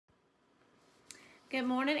Good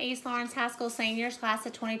morning, East Lawrence High School seniors, class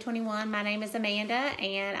of 2021. My name is Amanda,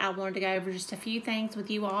 and I wanted to go over just a few things with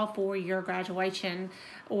you all for your graduation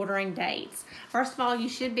ordering dates. First of all, you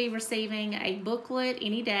should be receiving a booklet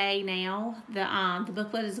any day now. The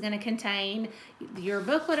booklet is going to contain your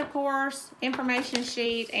booklet, of course, information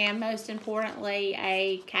sheet, and most importantly,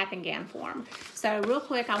 a cap and gown form. So real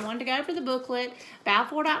quick, I wanted to go over the booklet.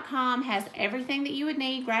 Balfour.com has everything that you would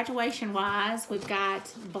need graduation-wise. We've got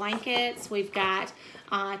blankets, we've got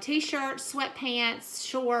t-shirts, sweatpants,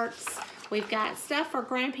 shorts. We've got stuff for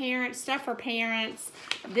grandparents, stuff for parents.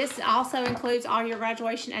 This also includes all your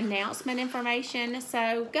graduation announcement information.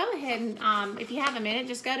 So go ahead and, if you have a minute,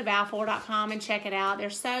 just go to Balfour.com and check it out.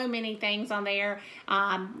 There's so many things on there,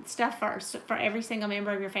 stuff for every single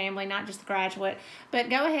member of your family, not just the graduate. But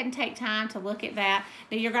go ahead and take time to look at that.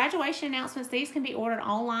 Now, your graduation announcements, these can be ordered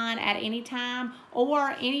online at any time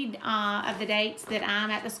or any of the dates that I'm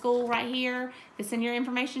at the school right here. That's in your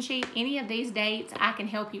information sheet. Any of these dates, I can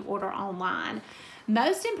help you order online.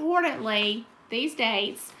 Most importantly, these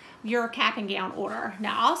dates, your cap and gown order.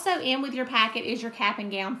 Now, also in with your packet is your cap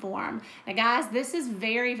and gown form. Now, guys, this is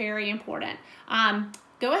very, very important.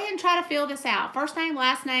 Go ahead and try to fill this out. First name,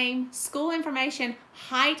 last name, school information,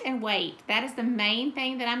 height and weight. That is the main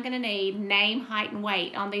thing that I'm going to need, name, height, and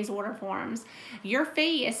weight on these order forms. Your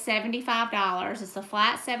fee is $75. It's a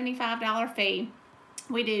flat $75 fee.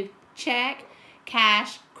 We do check,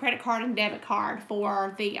 cash, credit card, and debit card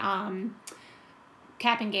for the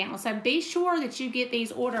cap and gown. So be sure that you get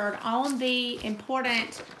these ordered on the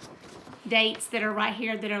important dates that are right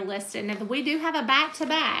here that are listed. Now, we do have a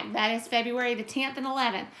back-to-back. That is February the 10th and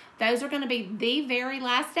 11th. Those are going to be the very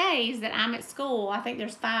last days that I'm at school. I think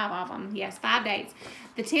there's 5 of them. Yes, 5 dates.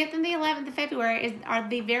 The 10th and the 11th of February are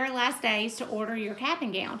the very last days to order your cap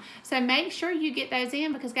and gown. So make sure you get those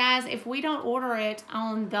in because, guys, if we don't order it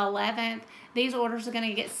on the 11th, these orders are going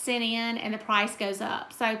to get sent in and the price goes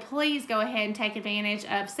up. So please go ahead and take advantage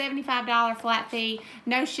of $75 flat fee,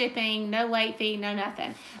 no shipping, no late fee, no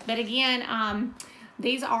nothing. But again,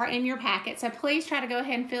 these are in your packet, so please try to go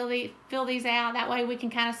ahead and fill these out. That way we can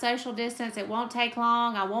kind of social distance. It won't take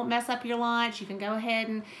long. I won't mess up your lunch. You can go ahead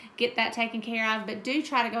and get that taken care of, but do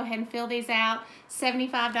try to go ahead and fill these out.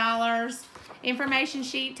 $75. Information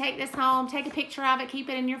sheet, take this home, take a picture of it, keep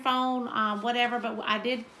it in your phone, whatever, but I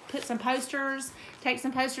did put some posters, take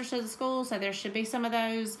some posters to the school, so there should be some of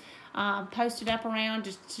those posted up around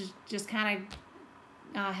just kind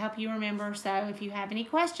of help you remember. So if you have any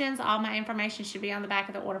questions, all my information should be on the back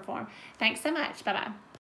of the order form. Thanks so much. Bye-bye.